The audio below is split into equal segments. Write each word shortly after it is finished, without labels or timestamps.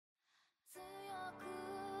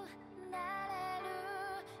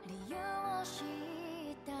し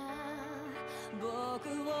た僕を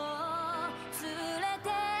連れて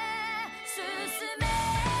進め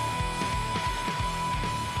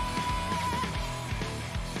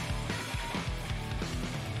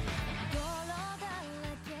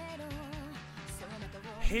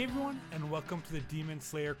Hey everyone, and welcome to the Demon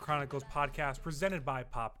Slayer Chronicles podcast presented by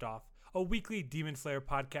Popped Off, a weekly Demon Slayer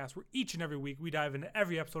podcast where each and every week we dive into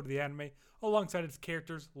every episode of the anime alongside its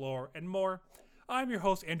characters, lore, and more. I'm your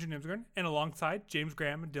host, Andrew Nimsgren, and alongside James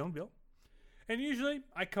Graham and Dylan Beal. And usually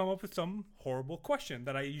I come up with some horrible question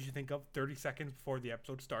that I usually think of 30 seconds before the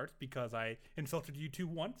episode starts because I insulted YouTube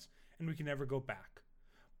once and we can never go back.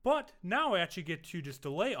 But now I actually get to just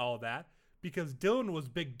delay all that because Dylan was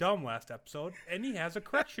big dumb last episode, and he has a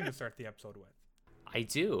correction to start the episode with. I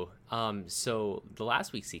do. So the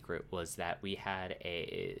last week's secret was that we had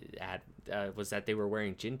was that they were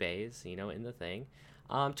wearing jinbeis, in the thing.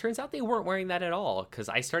 Turns out they weren't wearing that at all, because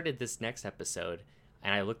I started this next episode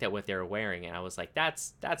and I looked at what they were wearing and I was like,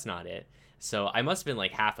 that's not it. So I must have been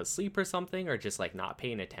like half asleep or something, or just like not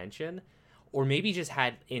paying attention, or maybe just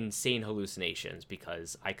had insane hallucinations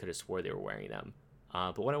because I could have swore they were wearing them.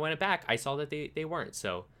 But when I went back, I saw that they weren't.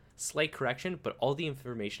 So slight correction, but all the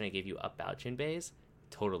information I gave you about jinbeis,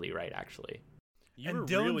 totally right, actually. You were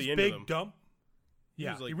Dylan's really into big dumb.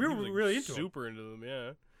 Yeah, he was really into super into them,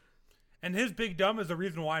 yeah. And his big dumb is the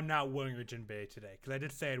reason why I'm not wearing a jinbei today. Because I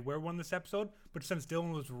did say I'd wear one this episode, but since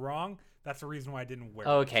Dylan was wrong, that's the reason why I didn't wear it.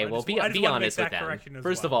 Okay, well, be honest with them.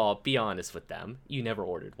 First of all, be honest with them. You never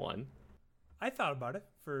ordered one. I thought about it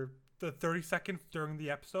for the 30 seconds during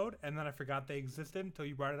the episode, and then I forgot they existed until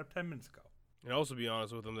you brought it up 10 minutes ago. And also be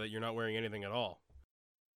honest with them that you're not wearing anything at all.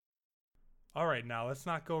 All right, now let's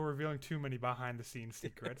not go revealing too many behind-the-scenes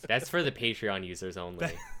secrets. That's for the Patreon users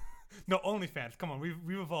only. No, OnlyFans. Come on, we've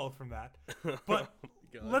evolved from that. But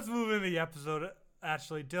let's move into the episode.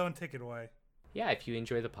 Actually, Dylan, take it away. Yeah, if you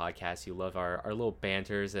enjoy the podcast, you love our little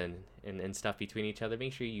banters and stuff between each other,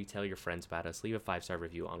 make sure you tell your friends about us. Leave a 5-star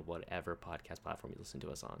review on whatever podcast platform you listen to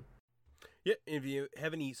us on. Yeah, if you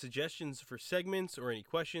have any suggestions for segments or any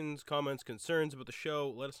questions, comments, concerns about the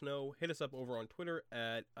show, let us know. Hit us up over on Twitter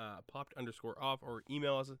at popped_off or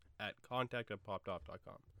email us at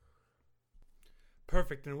contact@poppedoff.com.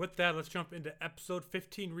 Perfect. And with that, let's jump into episode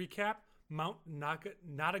 15 recap, Mount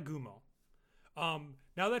Nadagumo.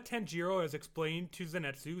 Now that Tanjiro has explained to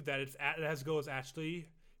Zenitsu that Nezuko is actually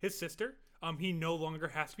his sister, he no longer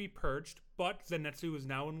has to be purged, but Zenitsu is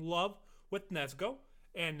now in love with Nezuko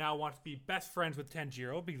and now wants to be best friends with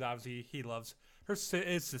Tanjiro because obviously he loves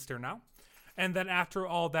his sister now. And then after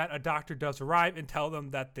all that, a doctor does arrive and tell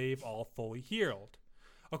them that they've all fully healed.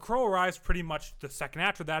 A crow arrives pretty much the second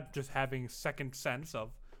after that, just having second sense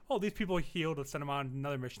of, oh, these people healed, let's send them on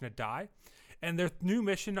another mission to die. And their new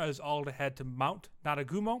mission is all to head to Mount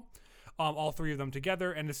Nadagumo, all three of them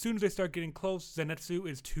together. And as soon as they start getting close, Zenitsu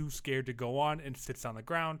is too scared to go on and sits on the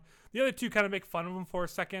ground. The other two kind of make fun of him for a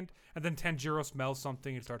second, and then Tanjiro smells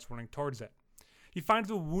something and starts running towards it. He finds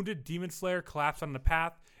a wounded demon slayer collapsed on the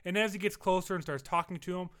path, and as he gets closer and starts talking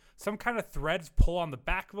to him, some kind of threads pull on the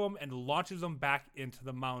back of him and launches him back into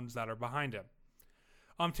the mountains that are behind him.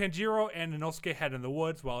 Tanjiro and Inosuke head in the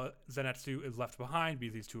woods while Zenitsu is left behind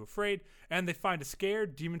because he's too afraid, and they find a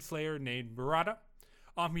scared demon slayer named Murata.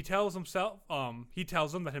 He tells them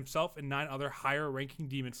that himself and 9 other higher-ranking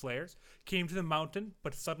demon slayers came to the mountain,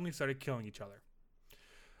 but suddenly started killing each other.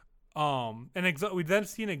 We then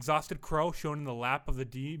see an exhausted crow shown in the lap of the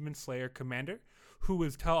demon slayer commander, who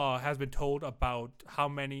has been told about how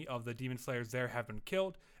many of the demon slayers there have been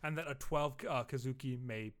killed, and that a 12 Kazuki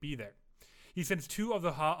may be there. He sends 2 of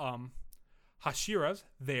the Hashiras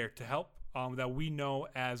there to help, that we know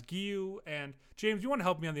as Giyu and James. You want to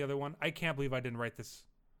help me on the other one? I can't believe I didn't write this.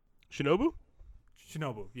 Shinobu,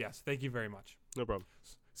 yes. Thank you very much. No problem.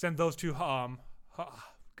 Send those 2. God,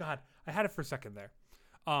 I had it for a second there.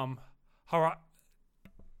 Help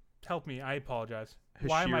me. I apologize.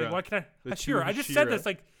 Hashira. Why can I? Hashira. I just said this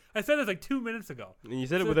like 2 minutes ago. And you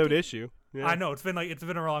said it without issue. Yeah. I know it's been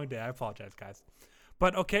a long day. I apologize, guys.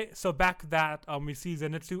 But okay, so back that we see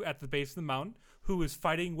Zenitsu at the base of the mountain, who is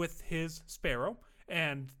fighting with his sparrow,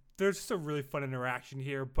 and there's just a really fun interaction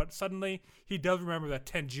here. But suddenly he does remember that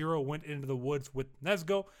Tanjiro went into the woods with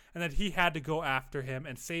Nezuko, and that he had to go after him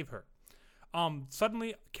and save her.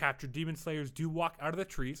 Suddenly, captured demon slayers do walk out of the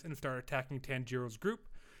trees and start attacking Tanjiro's group.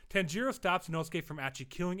 Tanjiro stops Inosuke from actually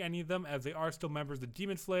killing any of them, as they are still members of the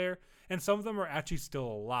demon slayer, and some of them are actually still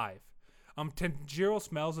alive. Tanjiro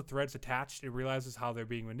smells the threads attached and realizes how they're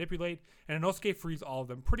being manipulated, and Inosuke frees all of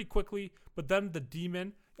them pretty quickly, but then the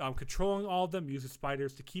demon controlling all of them uses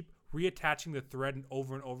spiders to keep reattaching the thread and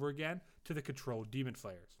over again to the controlled demon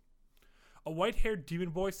slayers. A white-haired demon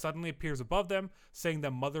boy suddenly appears above them, saying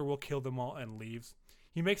that Mother will kill them all, and leaves.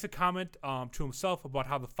 He makes a comment to himself about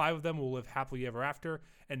how the 5 of them will live happily ever after,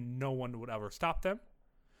 and no one would ever stop them.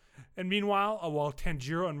 And meanwhile, while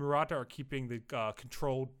Tanjiro and Murata are keeping the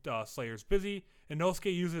controlled Slayers busy,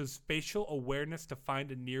 Inosuke uses spatial awareness to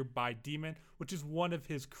find a nearby demon, which is one of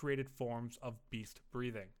his created forms of beast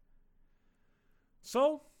breathing.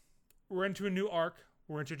 So, we're into a new arc.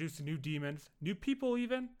 We're introduced to new demons, new people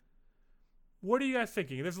even. What are you guys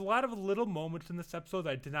thinking? There's a lot of little moments in this episode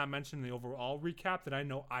that I did not mention in the overall recap that I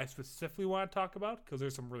know I specifically want to talk about, because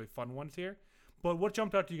there's some really fun ones here. But what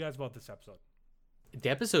jumped out to you guys about this episode? The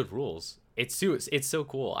episode rules. It's so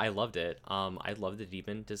cool. I loved it. I love the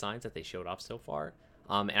demon designs that they showed off so far.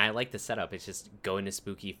 And I like the setup. It's just go into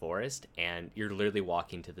spooky forest and you're literally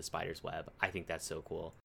walking to the spider's web. I think that's so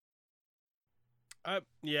cool.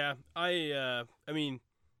 Yeah. I mean,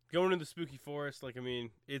 going to the spooky forest, like, I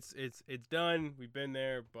mean, it's done. We've been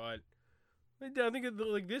there, but I think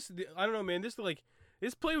like this. I don't know, man. This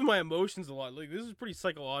played with my emotions a lot. Like, this is pretty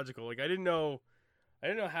psychological. Like, I didn't know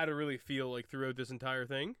how to really feel like throughout this entire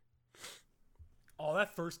thing. Oh,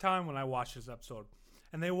 that first time when I watched this episode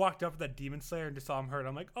and they walked up to that demon slayer and just saw him hurt,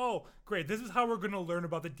 I'm like, oh, great. This is how we're going to learn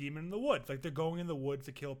about the demon in the woods. Like, they're going in the woods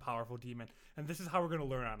to kill a powerful demon, and this is how we're going to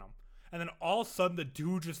learn on him. And then all of a sudden, the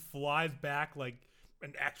dude just flies back like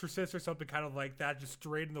an exorcist or something kind of like that, just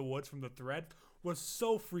straight in the woods from the thread. Was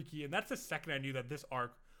so freaky. And that's the second I knew that this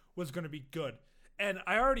arc was going to be good. And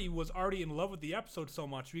I was already in love with the episode so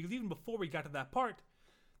much, because even before we got to that part,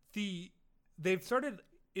 they've started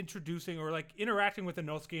introducing or like interacting with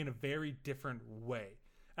Inosuke in a very different way.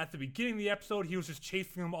 At the beginning of the episode, he was just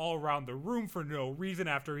chasing them all around the room for no reason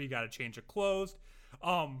after he got a change of clothes.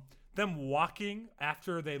 Them walking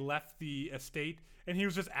after they left the estate, and he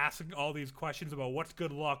was just asking all these questions about what's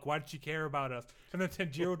good luck, why did you care about us? And then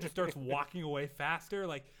Tanjiro just starts walking away faster.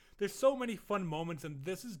 Like, there's so many fun moments, and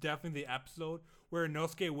this is definitely the episode where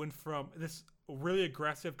Inosuke went from this really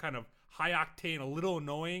aggressive, kind of high octane, a little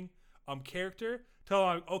annoying character to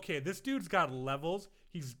like, okay, this dude's got levels.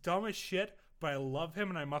 He's dumb as shit, but I love him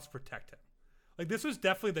and I must protect him. Like, this was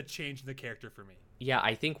definitely the change in the character for me. Yeah,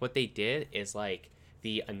 I think what they did is like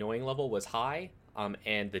the annoying level was high,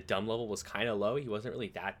 and the dumb level was kind of low. He wasn't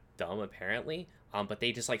really that dumb apparently, but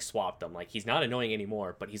they just like swapped him. Like, he's not annoying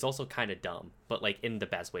anymore, but he's also kind of dumb, but like in the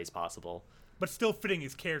best ways possible. But still fitting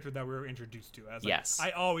his character that we were introduced to. As like, yes, I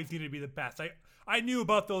always need to be the best. I knew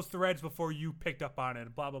about those threads before you picked up on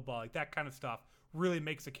it. Blah blah blah. Like, that kind of stuff really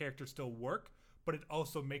makes the character still work, but it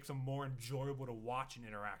also makes him more enjoyable to watch and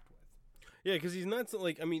interact with. Yeah, because he's not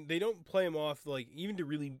like, I mean, they don't play him off like even to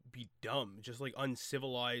really be dumb, just like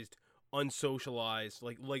uncivilized, unsocialized,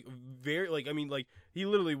 like very like, I mean, like he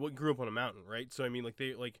literally grew up on a mountain, right? So I mean, like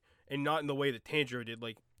they like, and not in the way that Tanjiro did.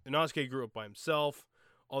 Like, Inosuke grew up by himself,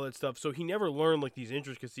 all that stuff. So he never learned like these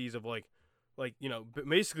intricacies of like you know,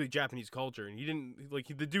 basically Japanese culture, and he didn't like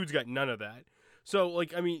the dude's got none of that. So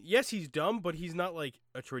like, I mean, yes, he's dumb, but he's not like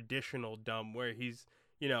a traditional dumb where he's,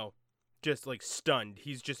 you know, just like stunned.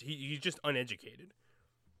 He's just uneducated.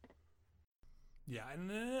 Yeah,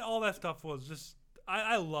 and all that stuff was just,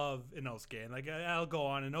 I love Inosuke, and like I'll go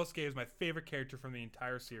on. Inosuke is my favorite character from the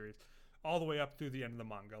entire series, all the way up through the end of the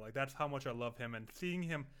manga. Like, that's how much I love him, and seeing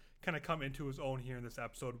him kind of come into his own here in this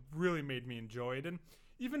episode really made me enjoy it. And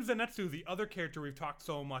even Zenitsu, the other character we've talked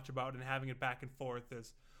so much about and having it back and forth,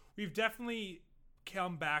 is we've definitely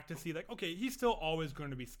come back to see like, okay, he's still always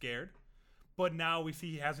going to be scared. But now we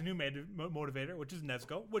see he has a new motivator, which is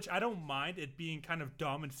Nezuko, which I don't mind it being kind of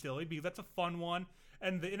dumb and silly, because that's a fun one.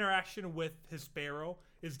 And the interaction with his Sparrow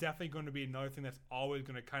is definitely going to be another thing that's always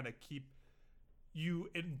going to kind of keep you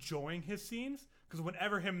enjoying his scenes. Because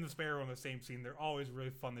whenever him and the Sparrow are in the same scene, they're always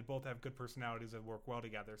really fun. They both have good personalities that work well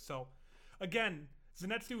together. So, again,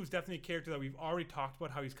 Zenitsu is definitely a character that we've already talked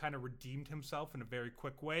about, how he's kind of redeemed himself in a very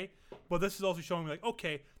quick way. But this is also showing me, like,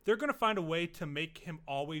 okay, they're going to find a way to make him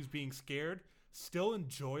always being scared still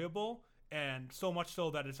enjoyable, and so much so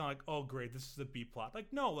that it's not like, oh, great, this is a B plot. Like,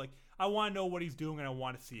 no, like, I want to know what he's doing, and I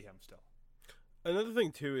want to see him still. Another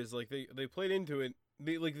thing, too, is, like, they played into it.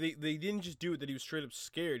 They didn't just do it that he was straight up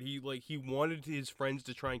scared. He wanted his friends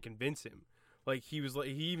to try and convince him. Like, he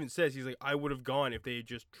even says, he's like, I would have gone if they had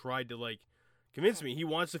just tried to, like, convince me. He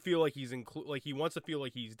wants to feel like he wants to feel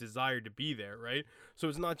like he's desired to be there, right? So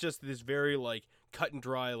it's not just this very like cut and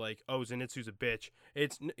dry like, oh, Zenitsu's a bitch.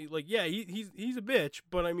 It's like, yeah, he's a bitch,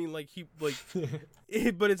 but I mean, like, but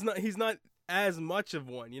he's not as much of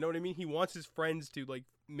one. You know what I mean? He wants his friends to like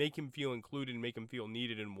make him feel included and make him feel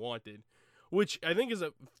needed and wanted, which I think is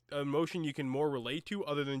a emotion you can more relate to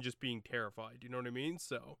other than just being terrified. You know what I mean?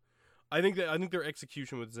 So I think their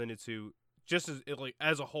execution with Zenitsu just as like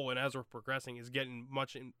as a whole and as we're progressing is getting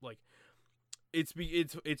much in like it's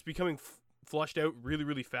becoming flushed out really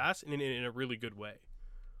really fast and in a really good way.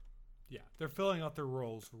 Yeah, they're filling out their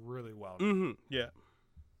roles really well. Yeah.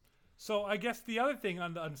 So I guess the other thing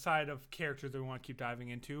on the side of characters that we want to keep diving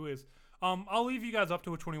into is, I'll leave you guys up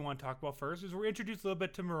to which one you want to talk about first. Is we're introduced a little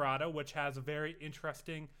bit to Murata, which has a very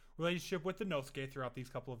interesting relationship with the Inosuke throughout these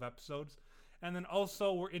couple of episodes, and then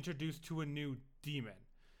also we're introduced to a new demon.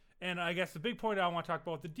 And I guess the big point I want to talk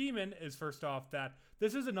about with the demon is first off that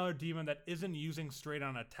this is another demon that isn't using straight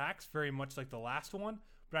on attacks, very much like the last one,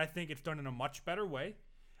 but I think it's done in a much better way.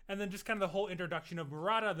 And then just kind of the whole introduction of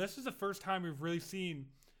Murata. This is the first time we've really seen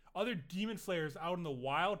other demon slayers out in the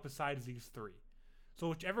wild besides these three. So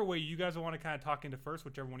whichever way you guys want to kind of talk into first,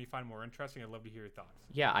 whichever one you find more interesting, I'd love to hear your thoughts.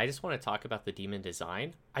 Yeah, I just want to talk about the demon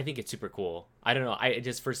design. I think it's super cool. I don't know. I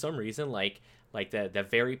just for some reason like the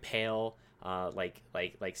very pale like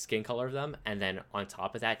skin color of them, and then on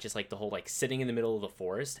top of that just like the whole like sitting in the middle of the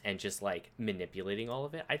forest and just like manipulating all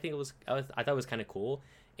of it. I thought it was kind of cool.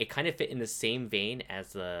 It kind of fit in the same vein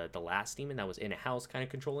as the last demon that was in a house kind of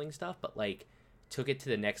controlling stuff, but like took it to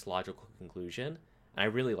the next logical conclusion. And I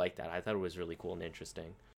really liked that. I thought it was really cool and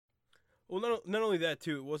interesting. Well, not only that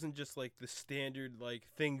too. It wasn't just like the standard like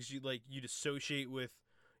things you'd associate with,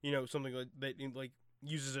 something like that like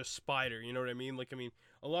uses a spider. You know what I mean? Like I mean,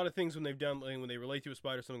 a lot of things when they've done like, when they relate to a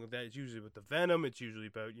spider or something like that, it's usually with the venom. It's usually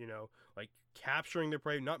about like capturing their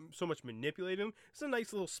prey, not so much manipulating them. It's a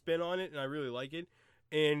nice little spin on it, and I really like it.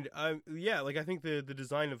 And like I think the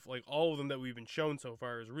design of like all of them that we've been shown so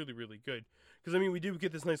far is really really good. Because I mean, we do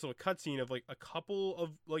get this nice little cutscene of like a couple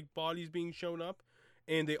of like bodies being shown up,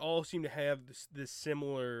 and they all seem to have this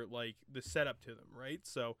similar like the setup to them, right?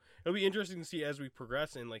 So it'll be interesting to see as we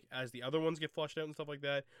progress and like as the other ones get flushed out and stuff like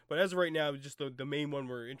that. But as of right now, just the main one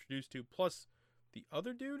we're introduced to, plus the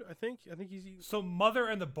other dude. I think he's so mother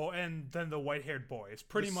and the boy, and then the white-haired boy is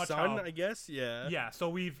pretty the much son, how, I guess. Yeah. Yeah.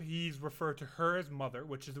 So he's referred to her as mother,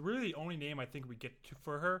 which is really the only name I think we get to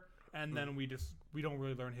for her. And then we don't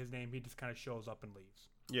really learn his name. He just kind of shows up and leaves.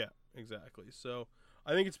 Yeah, exactly. So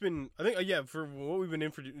I think for what we've been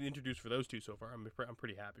introduced for those two so far, I'm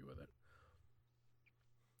pretty happy with it.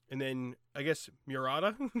 And then I guess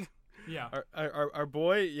Murata, yeah, our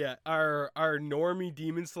boy, yeah, our normie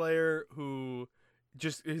demon slayer who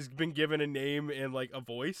just has been given a name and like a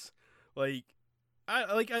voice. I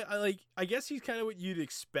guess he's kind of what you'd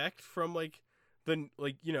expect from like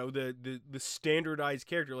the standardized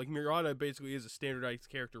character. Like Murata basically is a standardized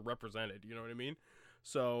character represented, you know what I mean?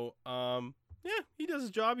 So yeah, he does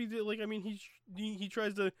his job. He did he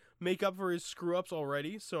tries to make up for his screw ups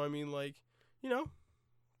already. So I mean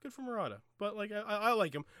good for Murata. But like I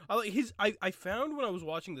like him. I found when I was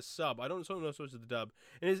watching the sub, I don't know so much of the dub,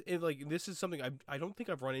 and this is something I don't think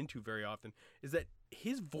I've run into very often, is that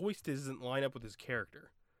his voice doesn't line up with his character.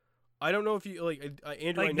 I don't know if you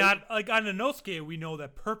Andrew. Like not like on Inosuke, we know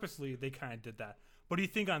that purposely they kind of did that. But do you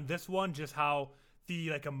think on this one, just how the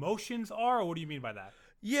like emotions are, or what do you mean by that?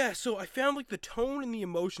 Yeah, so I found like the tone and the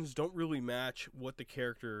emotions don't really match what the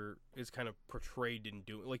character is kind of portrayed in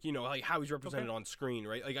doing. Like like how he's represented on screen,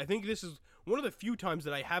 right? Like I think this is one of the few times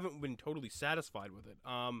that I haven't been totally satisfied with it.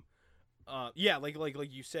 Yeah, like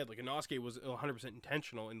you said, like Inosuke was 100%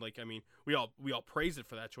 intentional, and like I mean, we all praise it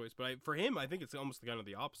for that choice, but for him, I think it's almost kind of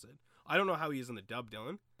the opposite. I don't know how he is in the dub,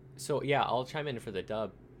 Dylan. So yeah, I'll chime in for the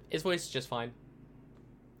dub. His voice is just fine.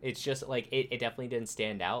 It's just like it definitely didn't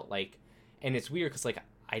stand out. Like, and it's weird because like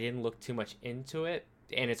I didn't look too much into it,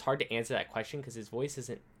 and it's hard to answer that question because his voice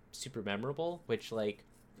isn't super memorable, which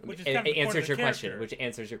answers your question. Which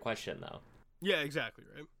answers your question though. Yeah, exactly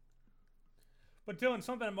right. But Dylan,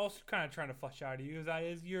 something I'm also kind of trying to flesh out of you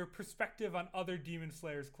is your perspective on other Demon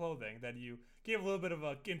Slayers clothing that you gave a little bit of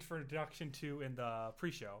an introduction to in the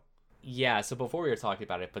pre-show. Yeah, so before we were talking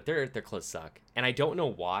about it, but their clothes suck, and I don't know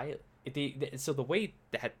why. So the way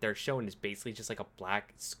that they're shown is basically just like a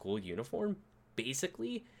black school uniform,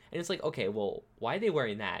 basically, and it's like, okay, well, why are they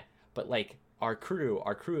wearing that? But like our crew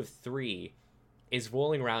of 3 is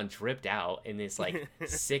rolling around dripped out in this like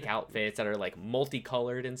sick outfits that are like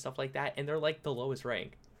multicolored and stuff like that, and they're like the lowest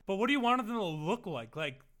rank. But what do you want them to look like?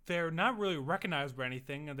 Like they're not really recognized by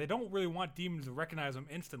anything, and they don't really want demons to recognize them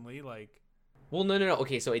instantly. Like, well, no.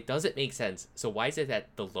 Okay, so it doesn't make sense. So why is it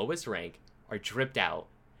that the lowest rank are dripped out?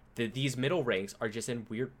 These middle ranks are just in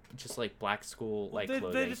weird, just like black school like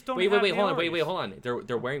clothing. They just don't wait, hold on.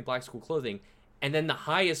 They're wearing black school clothing, and then the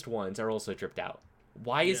highest ones are also dripped out.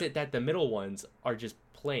 Why is it that the middle ones are just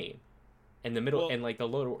plain, and the middle and like the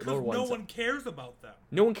lower ones? No one cares about them.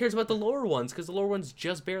 No one cares about the lower ones because the lower ones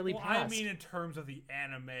just barely pass. I mean, in terms of the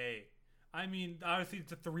anime I mean, obviously,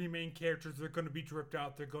 the three main characters, they're going to be dripped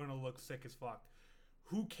out. They're going to look sick as fuck.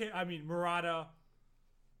 Who can? I mean, Murata,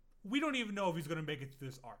 we don't even know if he's going to make it to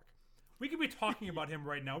this arc. We could be talking about him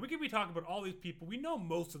right now. We could be talking about all these people. We know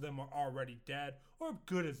most of them are already dead or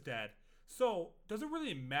good as dead. So, does it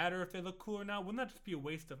really matter if they look cool or not? Wouldn't that just be a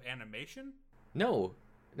waste of animation? No,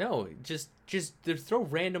 just throw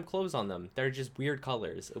random clothes on them. They're just weird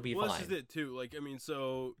colors. It'll be Well, fine. this is it too. Like, I mean,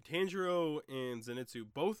 so Tanjiro and Zenitsu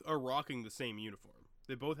both are rocking the same uniform.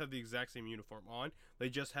 They both have the exact same uniform on. They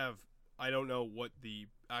just have, I don't know what the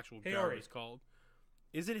actual garb Hiyori. is called.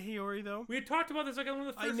 Is it Hiyori though? We had talked about this like on one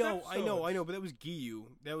of the I first know, episodes. but that was Giyu.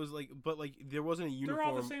 That was like, but like there wasn't a uniform. They're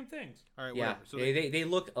all the same things. All right, Yeah, whatever. So they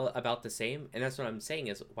look about the same, and that's what I'm saying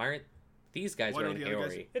is why aren't these guys Why don't wearing the other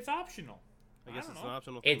guys- Hiyori? It's optional. I guess don't it's know. an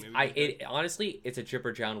optional thing. It's Maybe they just- honestly, it's a drip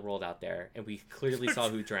or drown world out there, and we clearly saw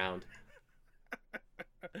who drowned.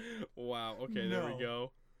 Wow. Okay, there No. we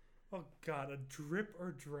go. Oh god, a drip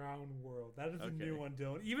or drown world. That is a Okay. new one,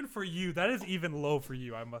 Dylan. Even for you, that is even low for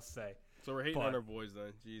you, I must say. So we're hating But- on our boys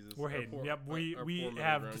then. Jesus. We're Our hating. poor- Yep, our we poor we middle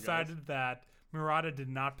have ground guys. decided that Murata did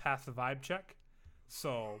not pass the vibe check,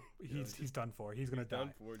 so he's done for. He's gonna Done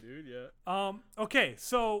die. for, dude. Yeah. Okay,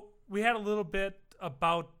 so we had a little bit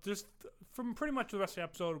about just from pretty much the rest of the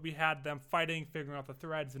episode. We had them fighting, figuring out the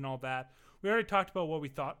threads and all that. We already talked about what we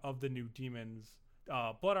thought of the new demons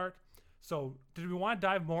blood art. So did we want to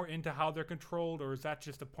dive more into how they're controlled, or is that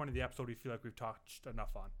just the point of the episode we feel like we've touched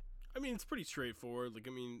enough on? I mean, it's pretty straightforward. Like,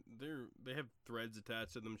 I mean, they have threads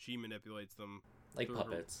attached to them. She manipulates them Like through her-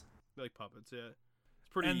 puppets. They're like puppets. Yeah. It's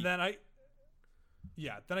pretty. And then I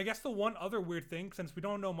guess the one other weird thing, since we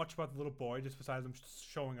don't know much about the little boy, just besides him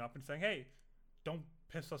showing up and saying, "Hey, don't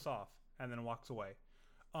piss us off," and then walks away.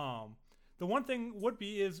 The one thing would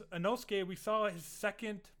be is Inosuke. We saw his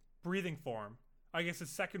second breathing form. I guess his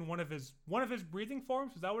second one of his breathing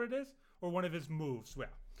forms. Is that what it is, or one of his moves?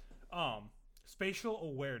 Yeah. Spatial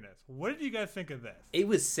awareness. What did you guys think of this? It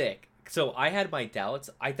was sick. So I had my doubts.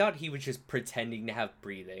 I thought he was just pretending to have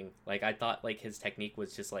breathing. Like I thought like his technique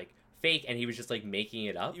was just like fake, and he was just like making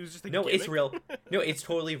it up. He was just a no, it's gimmick? real. No, it's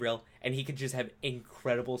totally real, and he could just have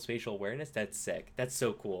incredible spatial awareness. That's sick. That's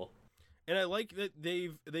so cool. And I like that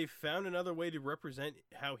they've found another way to represent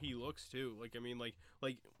how he looks too. Like, I mean, like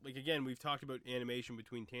again, we've talked about animation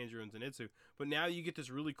between Tanjiro and Zenitsu, but now you get this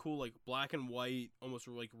really cool like black and white, almost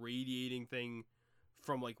like radiating thing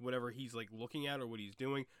from like whatever he's like looking at or what he's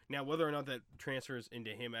doing. Now, whether or not that transfers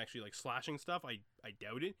into him actually like slashing stuff, I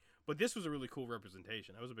doubt it. But this was a really cool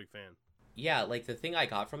representation. I was a big fan. Yeah, like the thing I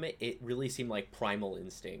got from it, it really seemed like primal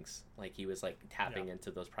instincts. Like he was like tapping into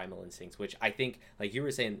those primal instincts, which I think, like you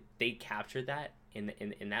were saying, they captured that in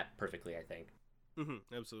that perfectly. I think.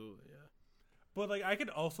 Mm-hmm, absolutely, yeah. But like, I could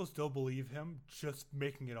also still believe him just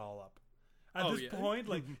making it all up. At Oh, this yeah. point,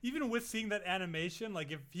 like, even with seeing that animation,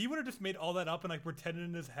 like, if he would have just made all that up and like pretended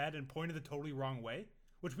in his head and pointed the totally wrong way,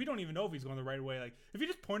 which we don't even know if he's going the right way. Like, if he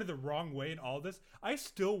just pointed the wrong way in all this, I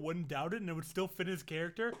still wouldn't doubt it, and it would still fit his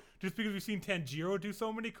character. Just because we've seen Tanjiro do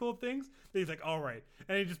so many cool things, that he's like, all right,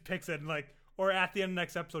 and he just picks it, and like, or at the end of the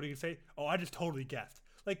next episode, he can say, "Oh, I just totally guessed."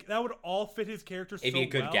 Like, that would all fit his character. It'd be a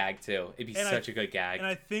good well. gag too. It'd be And such a good gag. And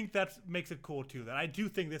I think that makes it cool too. That I do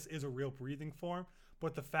think this is a real breathing form,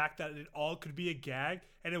 but the fact that it all could be a gag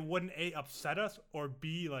and it wouldn't A, upset us, or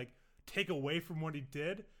B, like take away from what he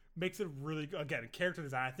did, makes it really good. Again, character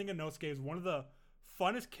design. I think Inosuke is one of the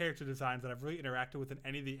funnest character designs that I've really interacted with in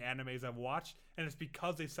any of the animes I've watched, and it's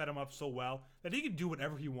because they set him up so well that he can do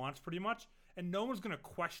whatever he wants pretty much, and no one's gonna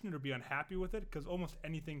question it or be unhappy with it because almost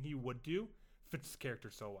anything he would do fits his character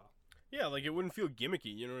so well. Yeah, like it wouldn't feel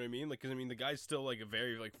gimmicky, you know what I mean? Like, 'cause I mean, the guy's still like a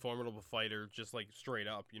very like formidable fighter, just like straight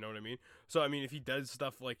up, you know what I mean? So I mean, if he does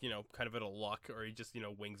stuff like, you know, kind of at a luck, or he just, you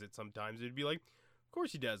know, wings it sometimes, it'd be like, of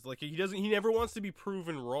course he does. Like he never wants to be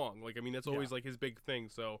proven wrong. Like, I mean, that's always like his big thing.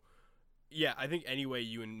 So yeah, I think any way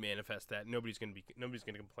you manifest that, nobody's gonna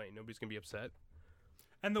complain, nobody's gonna be upset.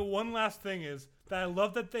 And the one last thing is that I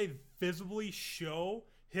love that they visibly show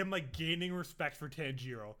him like gaining respect for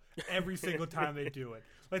Tanjiro every single time they do it.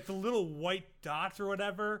 Like the little white dots or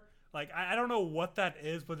whatever. Like I don't know what that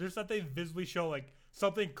is, but just that they visibly show like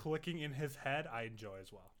something clicking in his head, I enjoy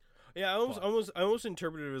as well. Yeah, I almost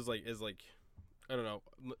interpret it as like I don't know,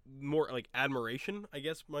 more like admiration, I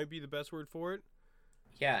guess might be the best word for it.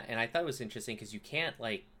 Yeah, and I thought it was interesting because you can't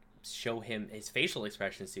like show him his facial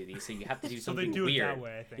expressions to these, so you have to do So they something do it weird. that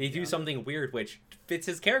way, I think, they do yeah. something weird which fits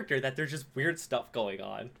his character. That there's just weird stuff going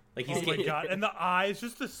on. Like he's Oh my god! And the eyes,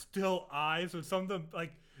 just the still eyes, with some of them,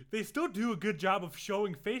 like they still do a good job of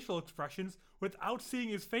showing facial expressions without seeing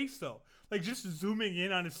his face though. like just zooming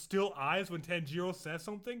in on his still eyes when Tanjiro says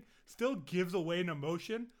something still gives away an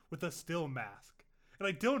emotion with a still mask. And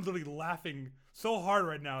like Dylan's literally laughing so hard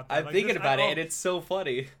right now. At that. I'm like, thinking about it, and it's so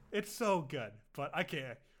funny. It's so good, but I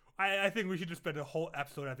can't. I think we should just spend a whole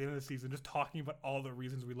episode at the end of the season just talking about all the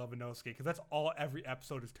reasons we love Inosuke, because that's all every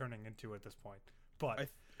episode is turning into at this point. But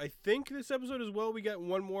I think this episode as well, we got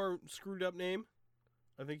one more screwed up name.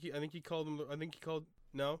 I think he called him.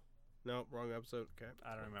 No, wrong episode. Okay,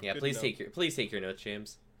 I don't remember. Yeah, please take your notes,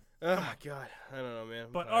 James. Oh my god, I don't know, man.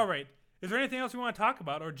 But all right, is there anything else we want to talk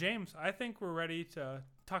about, or James? I think we're ready to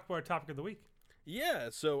talk about our topic of the week. Yeah,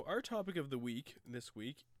 so our topic of the week this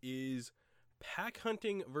week is pack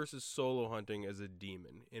hunting versus solo hunting as a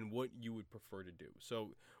demon, and what you would prefer to do.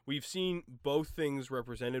 So we've seen both things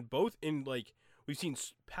represented, both in like we've seen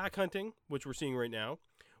pack hunting, which we're seeing right now.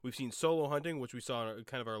 We've seen solo hunting, which we saw in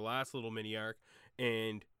kind of our last little mini arc,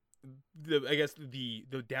 and I guess the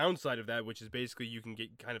downside of that, which is basically you can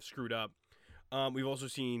get kind of screwed up. We've also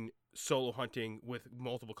seen solo hunting with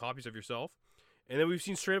multiple copies of yourself, and then we've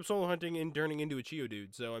seen straight up solo hunting and turning into a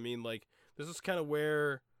Geodude. So I mean, like, this is kind of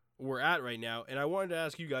where we're at right now, and I wanted to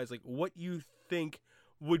ask you guys, like, what you think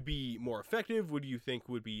would be more effective? What do you think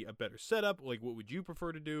would be a better setup? Like, what would you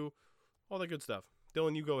prefer to do? All that good stuff.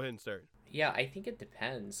 Dylan, you go ahead and start. Yeah, I think it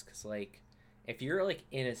depends, because, like, if you're, like,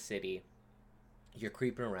 in a city, you're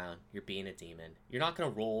creeping around, you're being a demon, you're not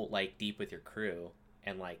going to roll, like, deep with your crew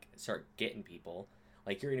and, like, start getting people.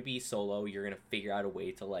 Like, you're going to be solo, you're going to figure out a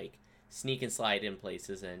way to, like, sneak and slide in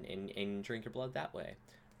places and drink your blood that way.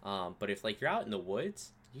 But if, like, you're out in the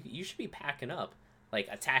woods, you should be packing up, like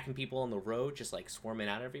attacking people on the road, just like swarming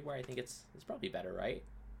out everywhere. I think it's probably better, right?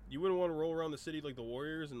 You wouldn't want to roll around the city like the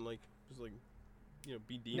Warriors and like just like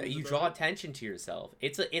be demons. No, you draw attention to yourself.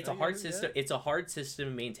 It's a hard system. It's a hard system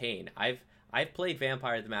to maintain. I've played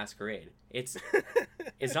Vampire the Masquerade. It's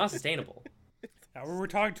not sustainable. Now, we're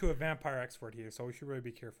talking to a vampire expert here, so we should really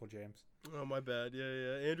be careful, James. Oh, my bad.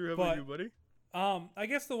 Yeah. Andrew, how about you, buddy? I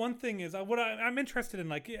guess the one thing is what I'm interested in,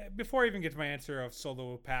 like, before I even get to my answer of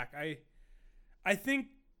solo pack, I think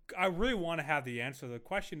I really want to have the answer. The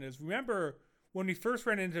question is, remember when we first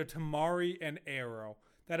ran into Tamari and Arrow,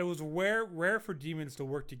 that it was rare for demons to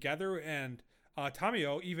work together, and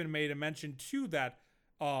Tamio even made a mention too that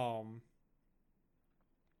Muzan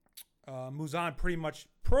pretty much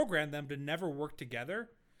programmed them to never work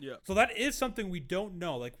together. Yeah. So that is something we don't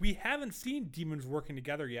know. Like, we haven't seen demons working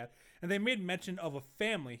together yet. And they made mention of a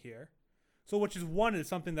family here. So which is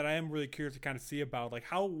something that I am really curious to kind of see about. Like,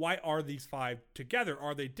 why are these five together?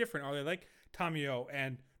 Are they different? Are they like Tamio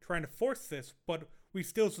and trying to force this? But we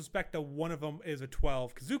still suspect that one of them is a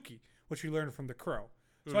 12 Kazuki, which we learned from the Crow.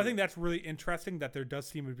 So I think that's really interesting that there does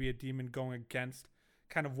seem to be a demon going against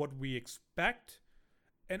kind of what we expect.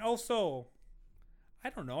 And also, I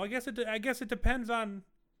don't know. I guess it depends on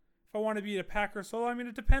if I want to be a pack or solo. I mean,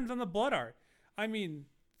 it depends on the blood art. I mean,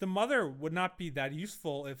 the mother would not be that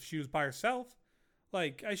useful if she was by herself.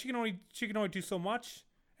 Like, she can only do so much,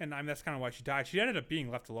 and I mean, that's kind of why she died. She ended up being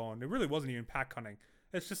left alone. It really wasn't even pack hunting.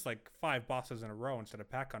 It's just like 5 bosses in a row instead of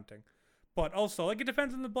pack hunting. But also, like, it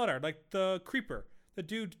depends on the blood art. Like the creeper, the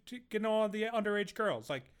dude getting all the underage girls.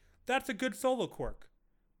 Like, that's a good solo quirk.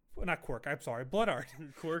 Not quirk. I'm sorry, blood art.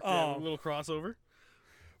 Quirk, a little crossover.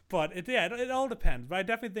 But it all depends. But I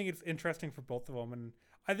definitely think it's interesting for both of them, and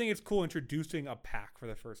I think it's cool introducing a pack for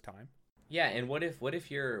the first time. Yeah, and what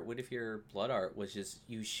if your blood art was just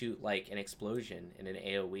you shoot like an explosion in an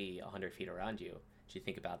AoE 100 feet around you? Did you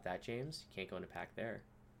think about that, James? You can't go into pack there.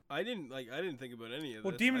 I didn't think about any of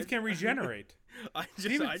this. Well, demons can regenerate.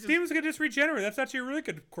 Demons can just regenerate. That's actually a really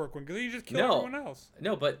good quirk one because you just kill everyone else.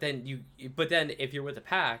 No, but then if you're with a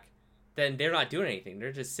pack, then they're not doing anything.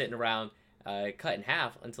 They're just sitting around, cut in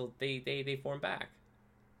half until they form back.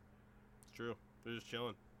 It's true. They're just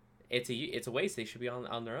chilling. It's a waste. They should be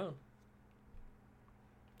on their own.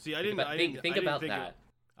 See, I didn't think about that.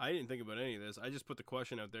 I didn't think about any of this. I just put the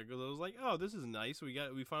question out there because I was like, oh, this is nice.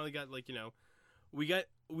 We finally got like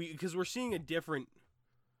because we're seeing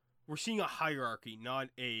a hierarchy, not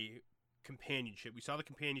a companionship. We saw the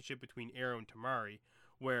companionship between Arrow and Tamari,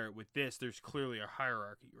 where with this there's clearly a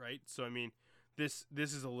hierarchy, right? So I mean, this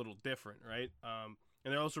is a little different, right?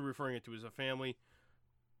 And they're also referring it to as a family.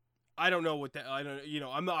 I don't know what that.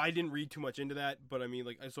 I didn't read too much into that, but I mean,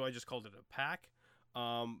 like, so I just called it a pack.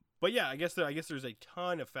 But yeah, I guess there's a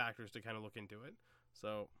ton of factors to kind of look into it.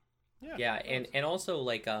 So. Yeah, and also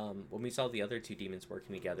like when we saw the other two demons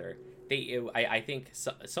working together, I think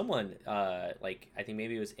someone like I think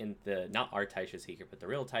maybe it was in the not our Taisho secret but the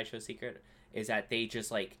real Taisho secret is that they just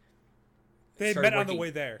like they met on the way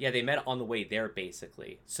there. Yeah, they met on the way there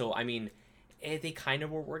basically. So I mean, they kind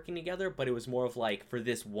of were working together, but it was more of like for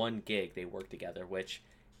this one gig they worked together, which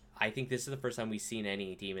I think this is the first time we've seen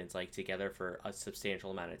any demons like together for a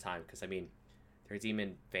substantial amount of time. Because I mean, they're a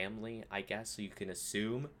demon family, I guess, so you can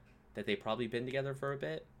assume that they've probably been together for a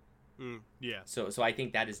bit. Yeah. So I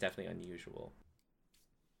think that is definitely unusual.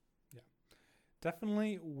 Yeah,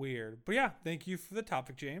 definitely weird. But yeah, thank you for the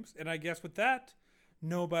topic, James. And I guess with that,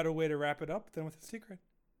 no better way to wrap it up than with a secret.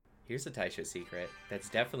 Here's a Taisha secret that's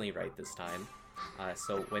definitely right this time.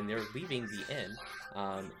 So when they're leaving the inn,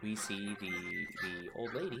 we see the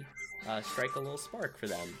old lady strike a little spark for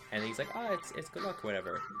them, and he's like, it's good luck,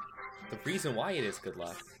 whatever. The reason why it is good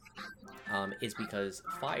luck is because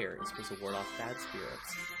fire is supposed to ward off bad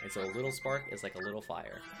spirits, and so a little spark is like a little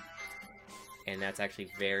fire, and that's actually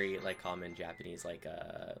very like common Japanese like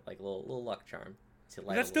a little luck charm. To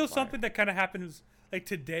light Is that a still little fire. something that kind of happens like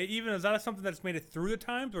today? Even is that something that's made it through the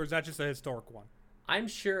times, or is that just a historic one? I'm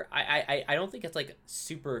sure. I don't think it's like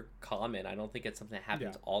super common. I don't think it's something that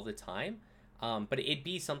happens all the time. But it'd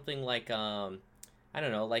be something like I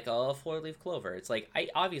don't know, like a 4-leaf clover. It's like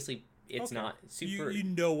obviously it's not super. You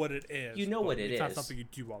know what it is. You know what it it's is. not something you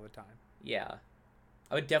do all the time. Yeah,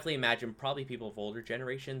 I would definitely imagine probably people of older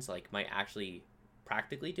generations like might actually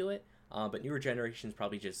practically do it. But newer generations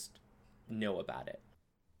probably just know about it.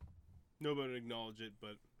 Nobody acknowledge it,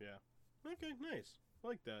 but yeah. Okay, nice. I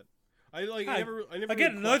like that. I never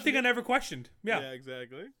Again, really another thing I questioned never questioned. Yeah. it. Yeah,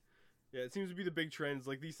 exactly. Yeah, it seems to be the big trends.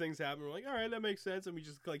 Like these things happen, we're like, all right, that makes sense, and we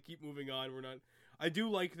just like keep moving on. We're not. I do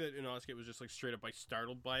like that Inosuke was just like straight up like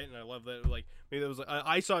startled by it, and I love that. Like maybe that was like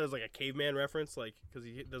I saw it as like a caveman reference, like because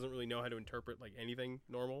he doesn't really know how to interpret like anything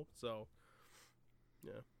normal. So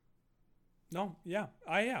yeah. No, yeah,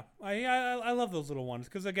 I love those little ones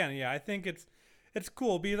because again, yeah, I think it's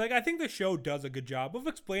cool. Be like, I think the show does a good job of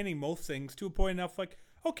explaining most things to a point enough. Like,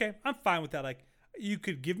 okay, I'm fine with that. Like, you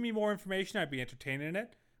could give me more information, I'd be entertained in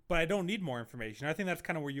it, but I don't need more information. I think that's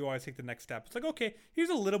kind of where you always take the next step. It's like, okay, here's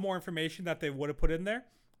a little more information that they would have put in there.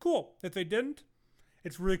 Cool. If they didn't,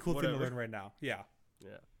 it's a really cool thing to learn right now. Yeah.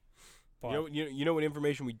 Yeah. But, You know what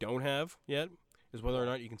information we don't have yet is whether or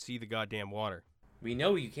not you can see the goddamn water. We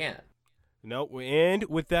know you can't. No, and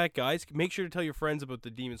with that, guys, make sure to tell your friends about the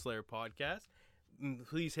Demon Slayer podcast.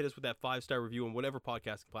 Please hit us with that 5-star review on whatever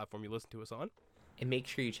podcasting platform you listen to us on. And make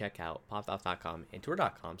sure you check out popoff.com and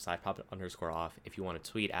tour.com/pop_off if you want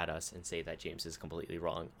to tweet at us and say that James is completely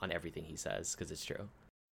wrong on everything he says, because it's true.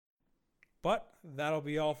 But that'll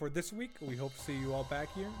be all for this week. We hope to see you all back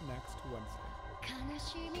here next Wednesday. 悲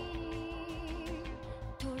しみに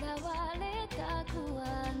とらわれたくは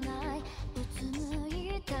ないうつむ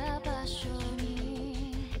いた場所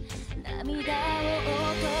に涙を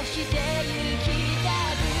落として